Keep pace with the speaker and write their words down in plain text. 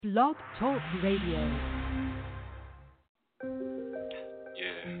Blog Talk Radio.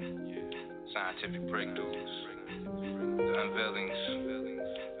 Scientific breakthroughs, the unveilings,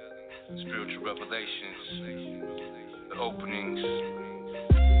 spiritual revelations, the openings.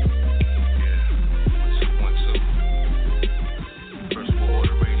 One, two. First World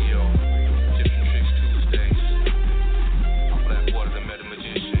Order Radio, Tips and Tricks Tuesdays. Black Water, the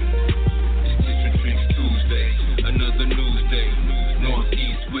META-MAJI-SHEN. Tips and Tricks Tuesday, another news day. North,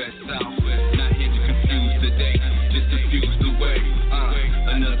 east, west, south. Not here to confuse the day, just diffuse the way.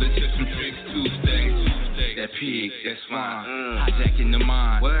 Another Tips and Tricks Tuesday. That pig, that's fine. Hijacking the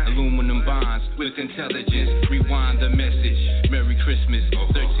mind. Aluminum bonds with intelligence. Rewind the message. Merry Christmas.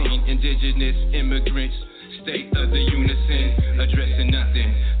 13 indigenous immigrants. State of the unison. Addressing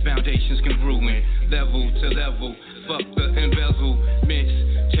nothing. Foundations congruent. Level to level. Fuck the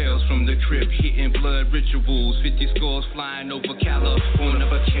embezzlements. Tales from the crypt. Hitting blood rituals. 50 scores flying over California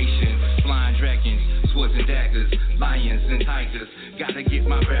vacation. Flying dragons. Swords and daggers. Lions and tigers. Gotta get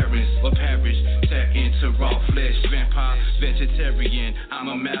my bearings or perish. Tap into raw flesh. Vampire, vegetarian. I'm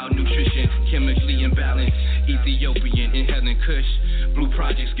a malnutrition. Chemically imbalanced. Ethiopian. Inhaling kush. Blue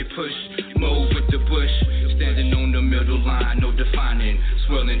projects get pushed. Move with the bush. Standing on the middle line. No defining.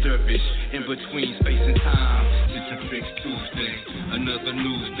 Swirling dervish. In between space and time. Tips and Tricks Tuesday. Another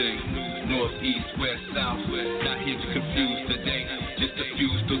news day. North, east, west, south. Not here to confuse the day. Just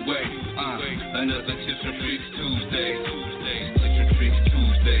diffuse the way. Another Tips and Tricks Tuesday. Tips and Tricks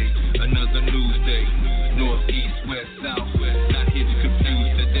Tuesday. Another news day. North, east, west, south. Not here to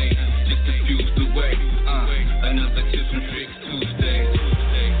confuse the day. Just diffuse the way. Another Tips and Tricks Tuesday.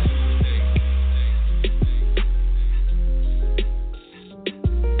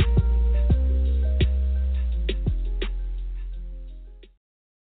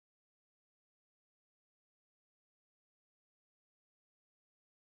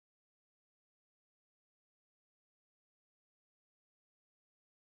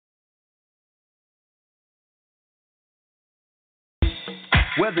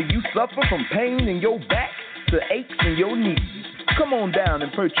 Whether you suffer from pain in your back to aches in your knees, come on down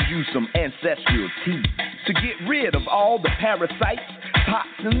and purchase you some ancestral tea to get rid of all the parasites,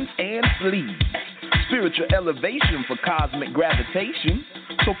 toxins, and fleas. Spiritual elevation for cosmic gravitation.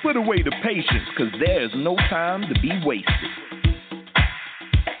 So put away the patience, cause there's no time to be wasted.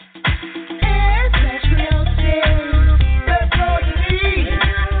 Ancestral tea. That's all you need.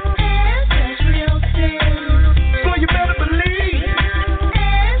 Ancestral tea. So you better believe.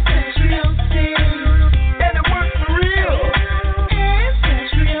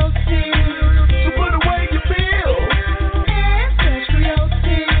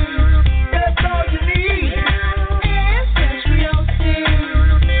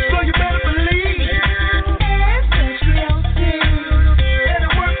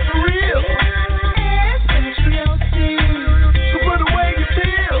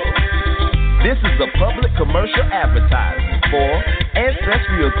 Commercial advertising for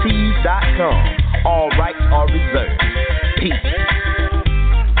AncestralTees.com. All rights are reserved. Peace.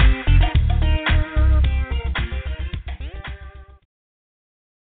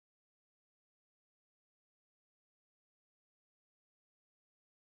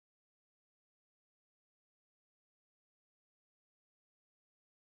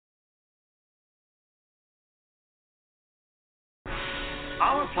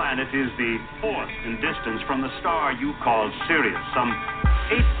 Our planet is the fourth in distance from the star you call Sirius, some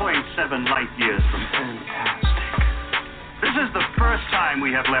 8.7 light years from fantastic. This is the first time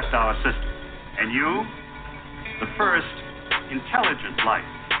we have left our system, and you, the first intelligent life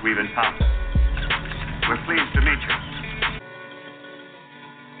we've encountered. We're pleased to meet you.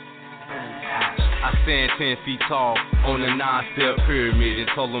 I stand 10 feet tall on a 9-step pyramid in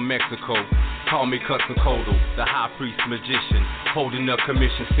Tolo, Mexico. Call me Quetzalcoatl, the high priest magician, holding a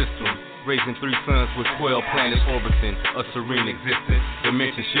commission system, raising 3 sons with 12 planets orbiting a serene existence.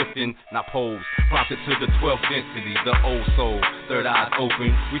 Dimension shifting, not poles, prophet to the 12th density, the old soul, third eyes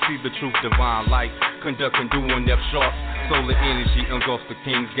open. We see the truth, divine light, conducting, doing F sharp. Solar energy engulfs the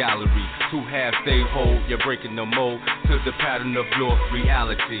king's gallery. 2 halves stay whole, you're breaking the mold to the pattern of your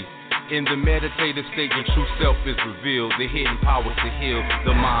reality. In the meditative state, your true self is revealed. The hidden powers to heal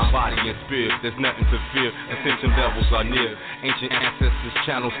the mind, body, and spirit. There's nothing to fear. Ascension levels are near. Ancient ancestors'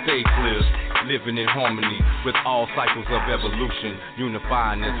 channels stay clear. Living in harmony with all cycles of evolution.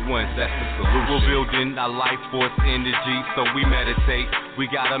 Unifying as one, that's the solution. We're building our life force energy, so we meditate.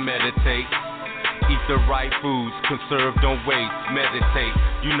 We gotta meditate. Eat the right foods, conserve, don't waste. Meditate,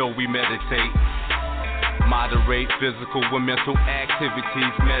 you know we meditate. Moderate physical and mental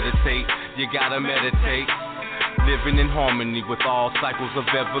activities. Meditate, you gotta meditate. living in harmony with all cycles of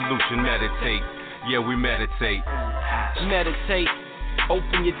evolution. Meditate, yeah, we meditate. Meditate,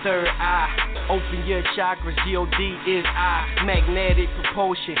 open your third eye, open your chakras. G-O-D is I, magnetic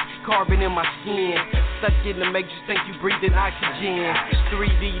propulsion, carbon in my skin, stuck in the matrix, think you breathing oxygen.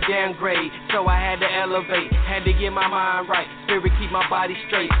 3D downgrade, so I had to elevate, had to get my mind right, spirit keep my body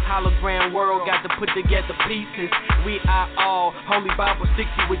straight. Hologram world, got to put together pieces. We are all, Holy Bible sticks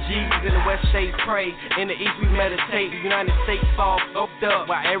you with Jesus. In the West States pray, in the East we meditate. The United States fall up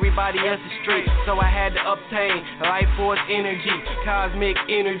while everybody else is straight. So I had to obtain life force energy, cosmic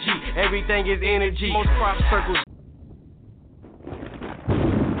energy, everything is energy. Most crop circles.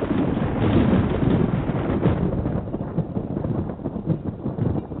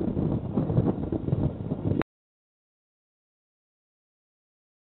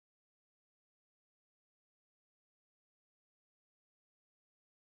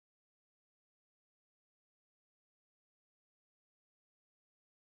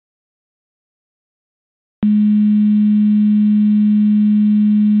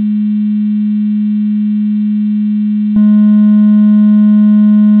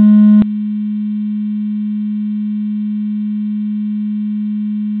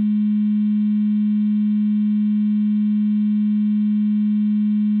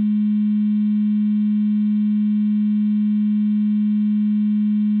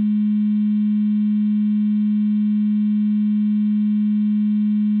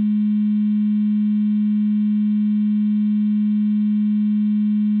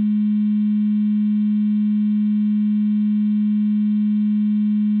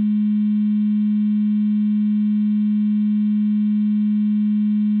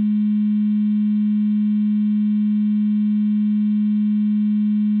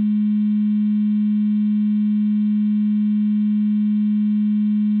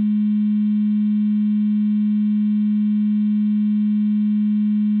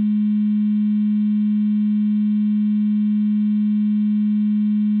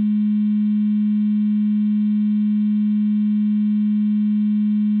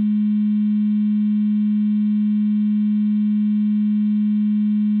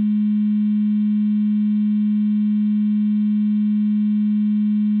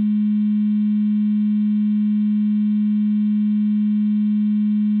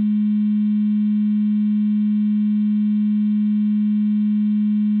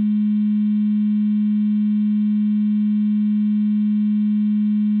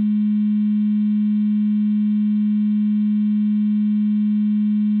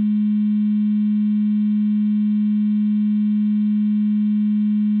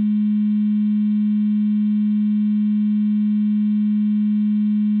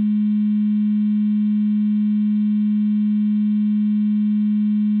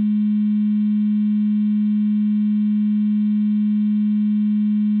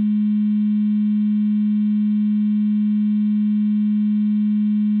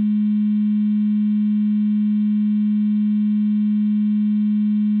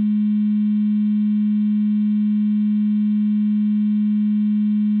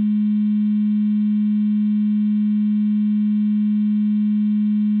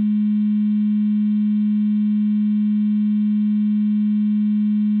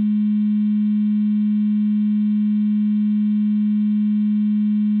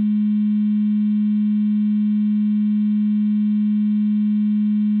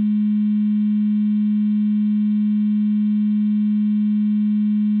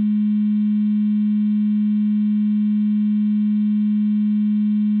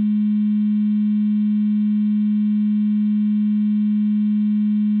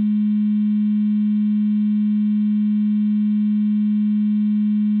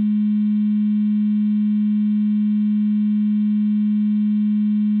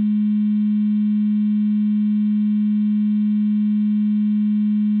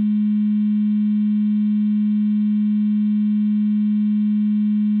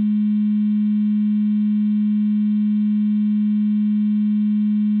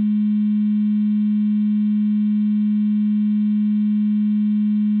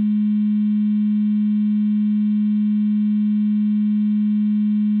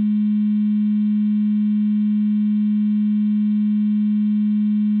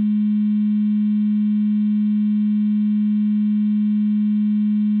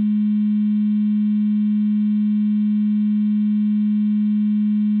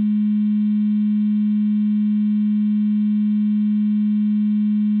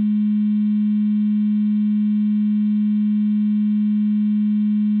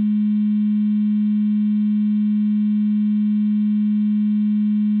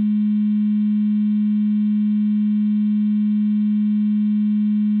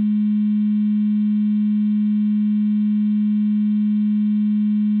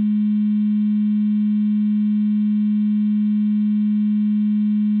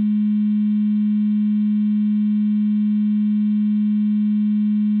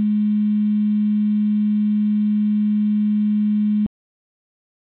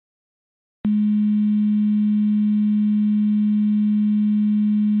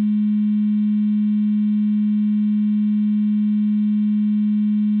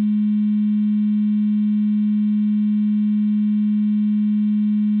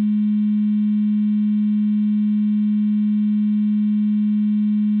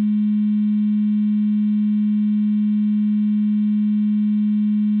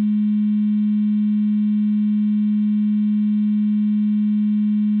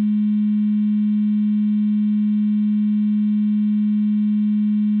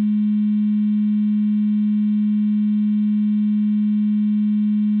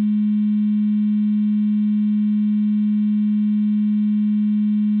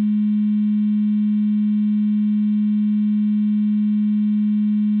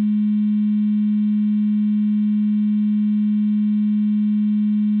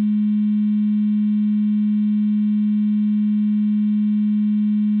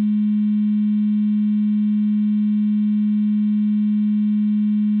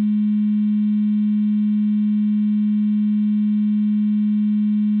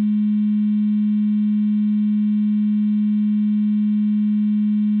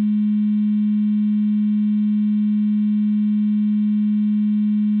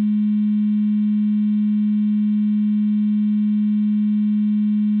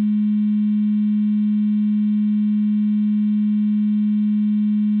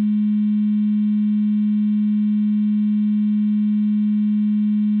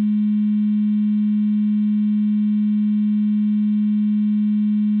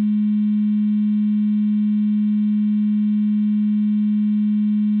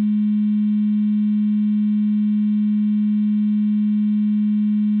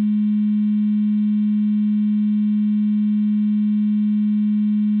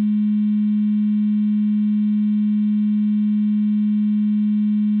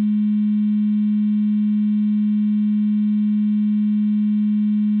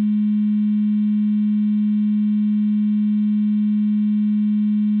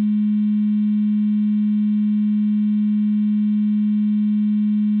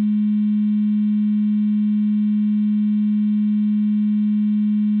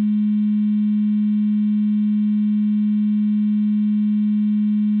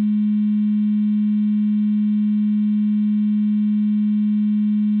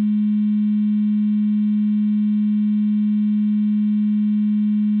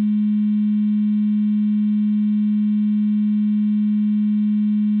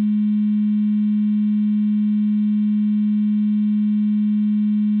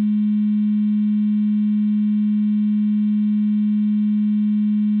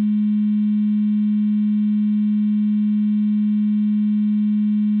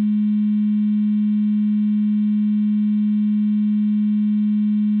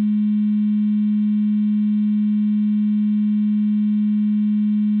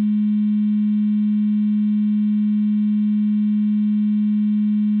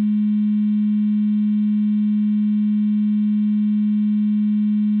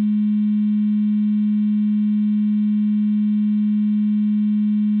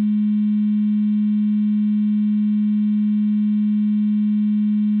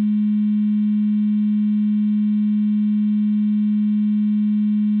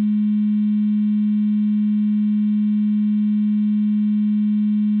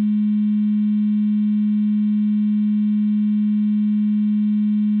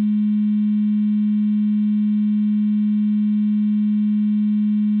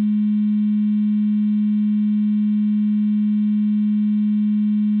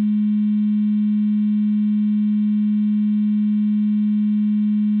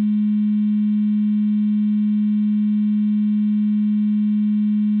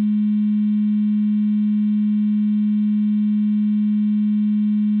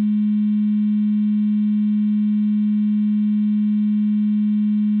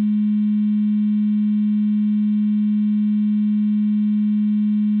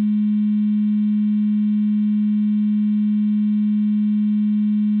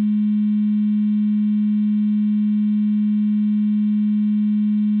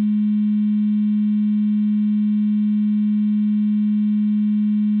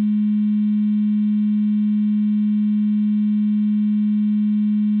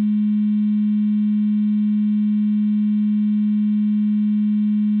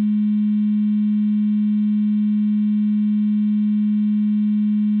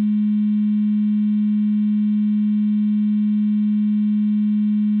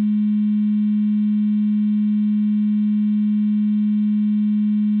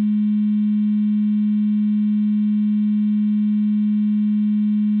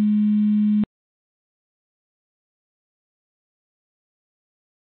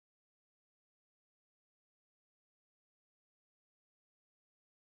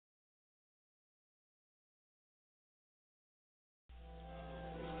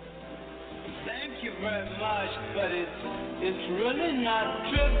 but it's really not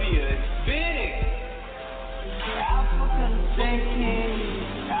trivia, it's big. African thinking,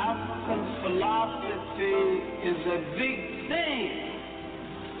 African philosophy is a big thing.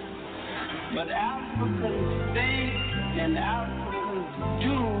 But Africans think and Africans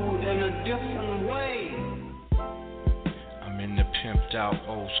do in a different way. I'm in the pimped out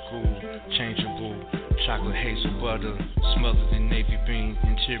old school, changeable, chocolate hazel butter, smothered in navy bean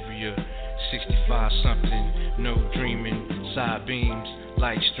interior, 65 something, no dreaming, side beams,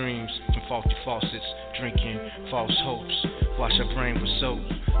 light streams from faulty faucets, drinking false hopes, wash her brain with soap,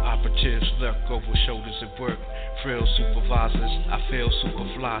 operatives lurk over shoulders at work, frail supervisors, I fail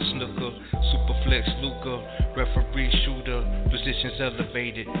superfly snooker, superflex Luca, referee shooter, positions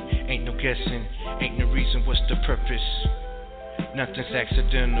elevated, ain't no guessing, ain't no reason, what's the purpose? Nothing's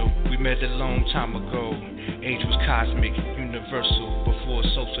accidental, we met a long time ago. Age was cosmic, universal, before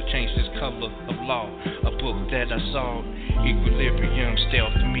Sosa changed his color of law. A book that I saw, Equilibrium,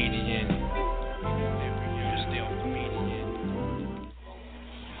 Stealth Median.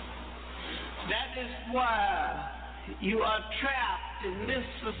 That is why you are trapped in this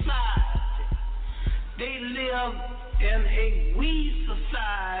society. They live in a we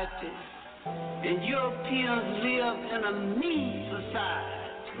society, and Europeans live in a me society.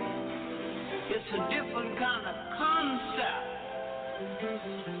 It's a different kind of concept.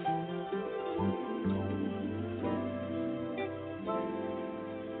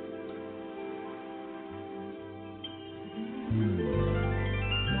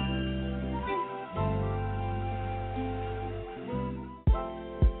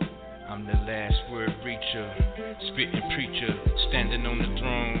 I'm the last word reacher, spitting preacher, standing on the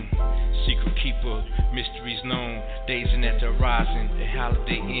throne, secret keeper, mysteries known, dazing at the horizon, a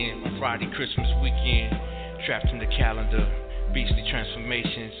holiday end on Friday, Christmas weekend, trapped in the calendar, beastly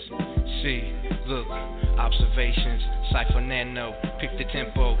transformations, see, look, observations, cipher nano, pick the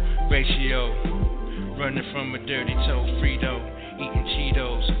tempo, ratio, running from a dirty toe, Frito, eating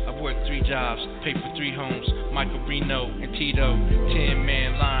Cheetos, I've worked 3 jobs, paid for 3 homes, Michael Reno and Tito,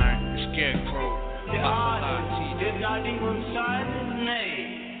 10-man line, a scarecrow, the artist did not even sign his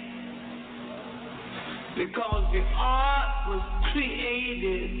name, because the art was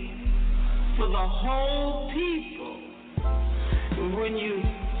created for the whole people.